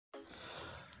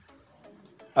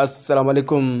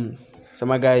asalaamaaleykum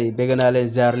sama gars yi bégg naa leen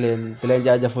ziar leen di leen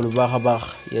jaajëfal bu baax a baax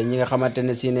yéen ñi nga xamante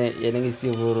ne si ne yéen a ngi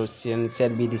suivre seen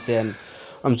chaîne bi di seen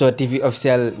Sur TV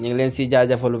officiel ñu ngi leen si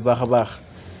jaajëfal bu baax a baax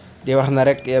di wax na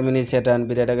rek yow mi ni seetaan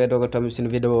bi de da ngay doog a tomb suñu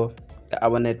vidéo te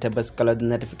abonné te bés cloche de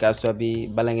notification bi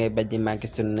bala ngay bañ di manqué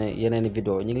suñu yeneen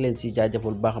vidéo ñu ngi leen si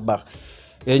jaajëfal bu baax a baax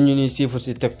yéen ñu ñuy suivre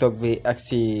si TikTok bi ak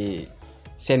si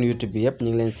seen YouTube bi yëpp ñu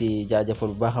ngi leen si jaajëfal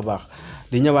bu baax a baax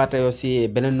di ñëwaat aussi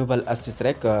beneen nouvelle astuce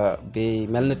rek bi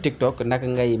mel na TikTok naka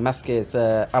ngay masquer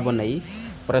sa abonné yi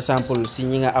par exemple si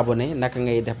ñi nga abonné naka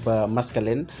ngay def ba masquer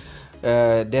leen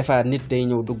des fois nit day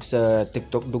ñëw dugg sa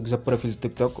TikTok dugg sa profil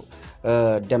TikTok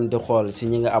dem di xool si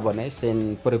ñi nga abonné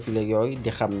seen profil yooyu di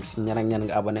xam si ñan ak ñan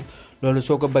nga abonné loolu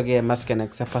soo ko bëggee masquer nag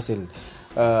c'est facile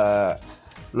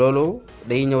loolu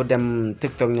day ñëw dem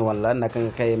TikTok ñëwal la naka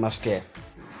nga koy masquer.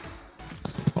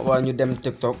 waaw ñu dem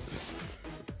TikTok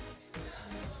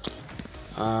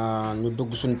ñu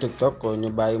dugg suñu TikTok ñu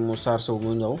bàyyi mu chargé wu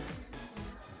mu ñëw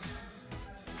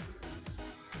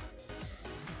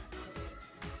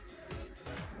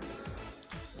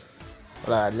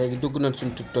voilà léegi dugg nañ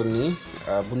suñu TikTok nii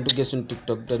bu ñu duggee suñu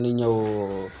TikTok dañuy ñëw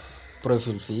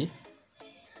profil fii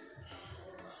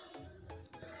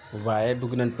waaye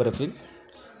dugg nañ profil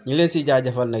ñu leen si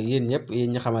jaajëfal nag yéen ñëpp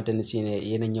yéen ñi xamante ne si ne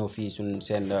yéen a ñëw fii suñ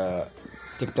seen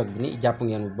TikTok bi ni jàpp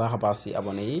ngeen bu baax a baax si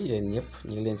abonné yi yéen ñëpp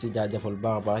ñu ngi leen si jaajëfal bu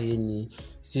baax a baax yéen ñi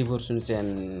suivre suñu seen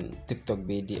TikTok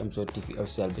bi di Sur TV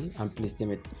officiel bi en plus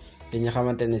tamit yéen ñi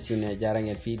xamante ne si ne jaara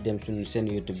ngeen fii dem suñu seen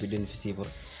YouTube bi den fi suivre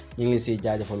ñu ngi leen si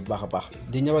jaajëfal bu baax a baax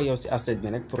di ñëw ak yow si astuce bi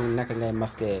nag pour naka ngay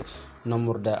masquer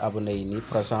nombre de abonnés yi nii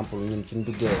par exemple ñun suñ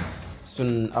duggee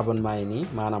suñ abonnement yi nii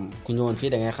maanaam ku ñëwoon fii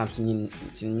da ngay xam si ñun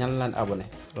si ñan lan abonné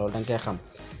loolu da nga koy xam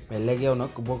mais léegi yow nag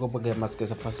boo ko bëggee masquer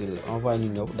c'est facile on va ñu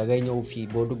ñëw da ngay ñëw fii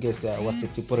boo duggee sa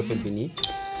WhatsApp ci profil bi nii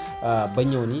ba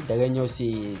ñëw nii da ngay ñëw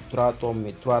si trois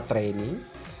traits nii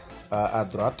à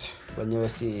droite ba ñëwee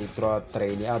si trois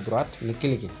traits nii à droite nga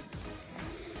cliquer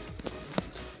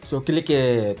soo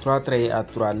cliquer trois traits à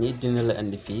droite nii dina la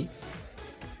indi fii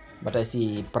ba tey si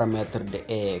paramètre de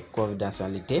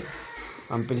confidentialité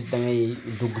en plus da ngay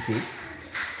dugg fii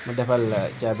mu defal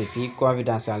caabi fii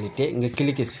confidentialité nga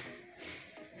cliquer si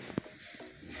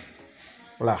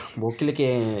voilà boo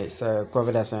cliquer sa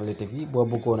confidentialité fii boo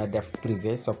bëggoon a def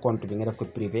privé sa compte bi nga def ko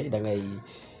privé da ngay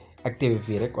activer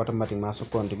fii rek automatiquement sa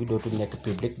compte bi dootul nekk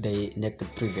public day nekk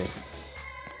privé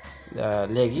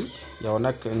léegi yow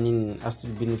nag ñun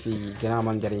astuce bi ñu fi gën a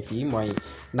amal njariñ fii mooy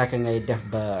naka ngay def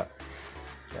ba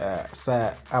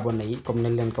sa abonné yi comme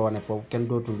nañ leen ko wane foofu kenn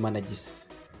dootul mën a gis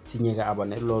si ñi nga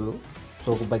abonné loolu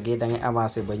soo ko bëggee da ngay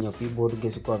avancer ba ñëw fii boo duggee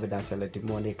si confidentialité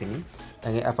moo nekk nii da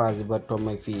ngay avancer ba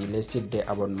tombé fii les sites des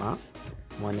abonnements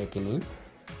moo nekk nii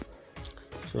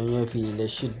soo ñëwee fii les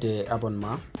sites des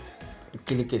abonnements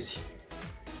cliquer si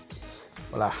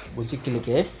voilà bu si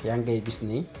cliquer yaa ngay gis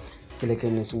ni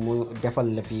cliquer ni si mu defal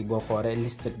la fii boo xoolee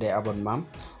liste des abonnements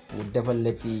mu defal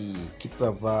la fii qui peut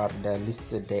voir de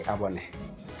liste des abonnés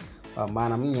waaw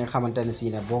maanaam ñi nga xamante ne si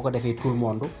ne boo ko defee tout le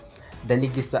monde dañuy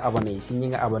gis sa abonné yi si ñi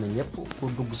nga abonné ñëpp pour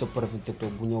dugg sa profil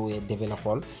TikTok bu ñëwee defee la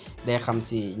xool day xam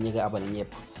si ñi nga abonné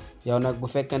ñëpp yow nag bu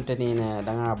fekkente ni ne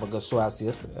da ngaa bëgg a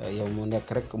choisir yow mu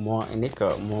nekk rek moo unique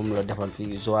moom la defal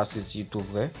fii choisir si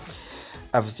trouver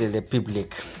afficher les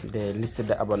publics des listes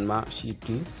de abonnement si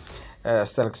tu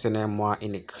sélectionner mois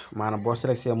unique maanaam boo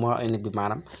sélectionné mois unique bi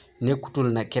maanaam nekkutul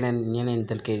na keneen ñeneen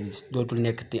dañ koy dootul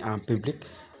nekkati en public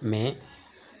mais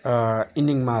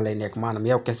uniquement lay nekk maanaam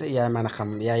yow kese yaay mën a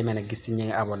xam yaay mën a gis si ñi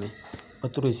nga abonné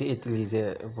autoriser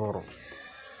utiliser voro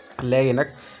léegi nag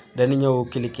dañu ñëw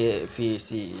cliquer fii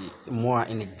si mois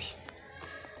unique bi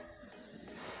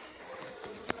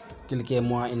cliquer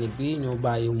mois unique bi ñëw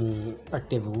bàyyi mu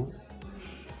activé wu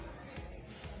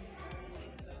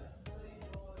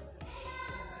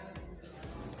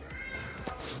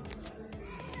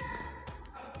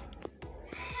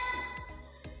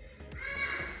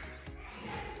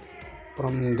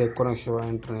problème de connexion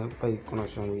internet fay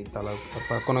connexion bi talal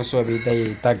parfois connexion bi day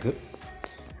tàgg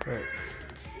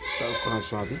tal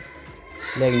connexion bi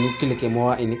léegi ñu cliquer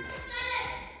mois unique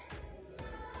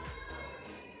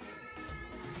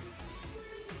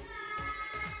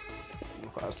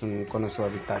waaw suñu connexion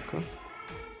bi tàkk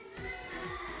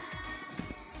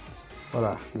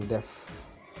voilà ñu def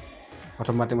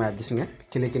automatiquement gis nga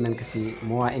cliquer nañ ko si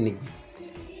mois unique bi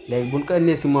léegi buñ ko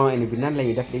andee si mois unique bi nan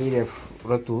lañuy def dañuy def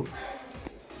retour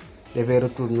defee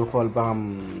retour ñu xool ba xam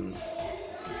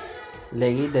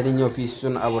léegi dañuy ñëw fii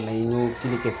suñu abonné yi ñu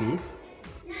cliquer fii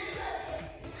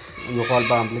ñu xool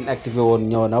ba xam liñ activé woon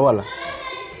ñëw na wala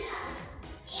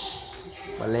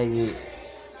ba léegi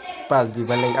page bi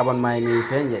ba léegi abonnement yi muy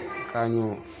feeñ xaa ñu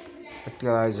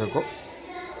actualiser ko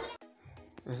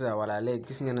ça. Voilà, léegi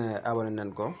gis nga ne abonné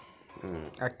nañ ko,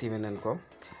 activé nañ ko.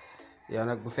 yow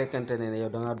nag bu fekkente ne yow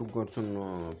da ngaa duggoon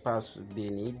sunu page bii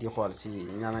nii di xool si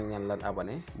ñan ak ñan lan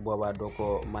abonné, boobaa doo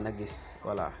ko mën a gis.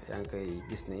 Voilà, yaa ngi koy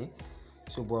gis nii,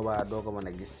 su boobaa doo ko mën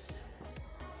a gis.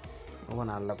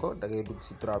 wanaan la ko, da ngay dugg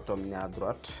si 3 tomes ni à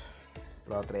droite,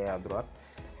 3 traits à droite,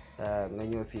 nga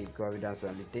ñëw fii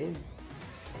confidentialité.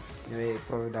 ñëwee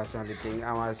confidentialité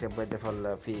nga avancé ba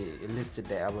defal fii liste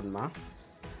des abonnements.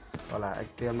 Voilà,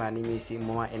 actuellement ni muy si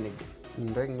moment bi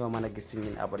ñun rek ñoo mën a gis si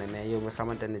ñun abonné, mais yow mi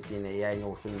xamante ne si ne yaay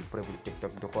ñëw suñu profil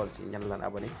TikTok di xool si ñan lan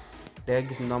abonné, da nga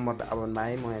gis nombre de abonnement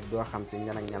yi, mooy doo xam si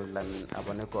ñan ak ñan lan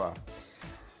abonné quoi.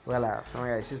 Voilà sama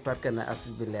gars yi, j'espère que ne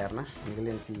astuce bi leer na. ñu ngi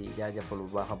leen si jaajëfal bu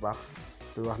baax a baax,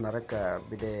 di wax na rek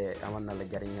bi dee amoon na la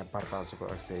jariñ partage ko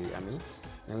ak say ami.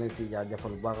 ñu ngi leen si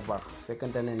jaajëfal bu baax a baax.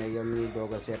 fekkante ne yow mi ngi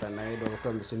doog a seetaan da ngay doog a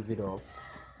tombé suñu vidéo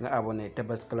nga abonné te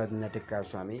bës cloche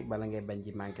notification bi bala ngay bañ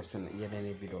ji manqué suñu yeneen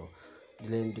i vidéo. di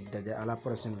leen dig daje à la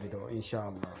prochaine vidéo incha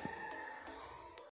allah.